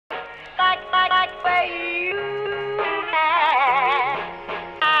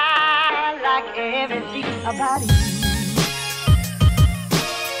How about you?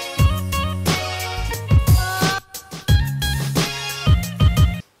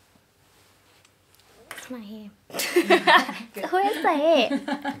 It's my hair. Where's the hair?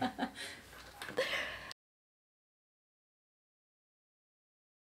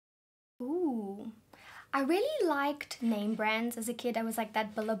 Ooh. I really liked name brands as a kid. I was like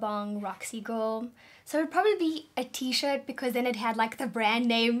that Billabong Roxy girl. So it would probably be a t-shirt because then it had like the brand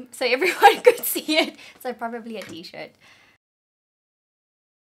name so everyone could see it. So probably a t-shirt.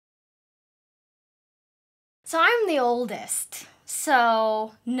 So I'm the oldest.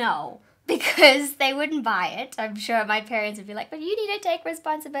 So no, because they wouldn't buy it. I'm sure my parents would be like, but you need to take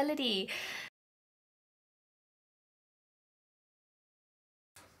responsibility.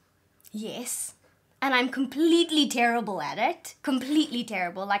 Yes. And I'm completely terrible at it. Completely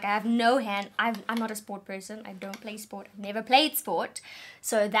terrible. Like I have no hand. I'm not a sport person. I don't play sport. I've never played sport.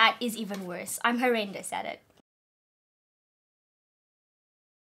 So that is even worse. I'm horrendous at it.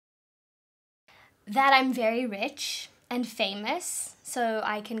 That I'm very rich and famous. So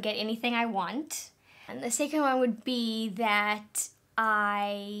I can get anything I want. And the second one would be that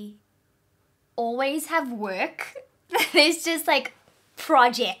I always have work. There's just like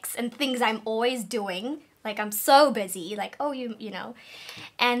projects and things I'm always doing. Like I'm so busy, like, oh, you know.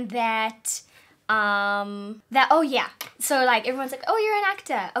 And that, oh yeah. So like everyone's like, oh, you're an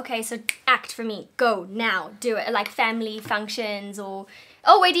actor. Okay, so act for me. Go now, do it. Like family functions or,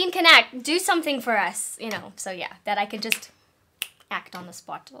 oh, Waydene can act. Do something for us, you know. So yeah, that I could just act on the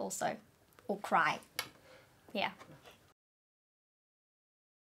spot also. Or cry. Yeah.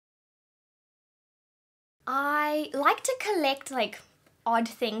 I like to collect like odd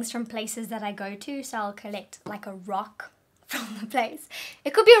things from places that I go to, so I'll collect like a rock from the place.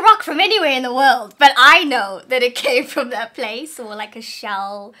 It could be a rock from anywhere in the world, but I know that it came from that place, or like a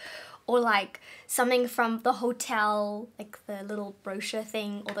shell, or like something from the hotel, like the little brochure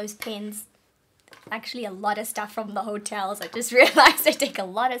thing, or those pens. Actually a lot of stuff from the hotels. I just realized I take a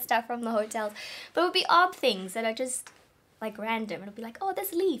lot of stuff from the hotels. But it would be odd things that are just like random. It'll be like, oh,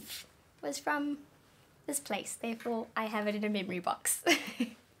 this leaf was from this place, therefore I have it in a memory box. Oh,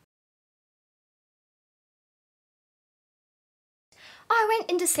 I went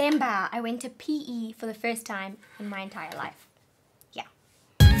in December. I went to PE for the first time in my entire life.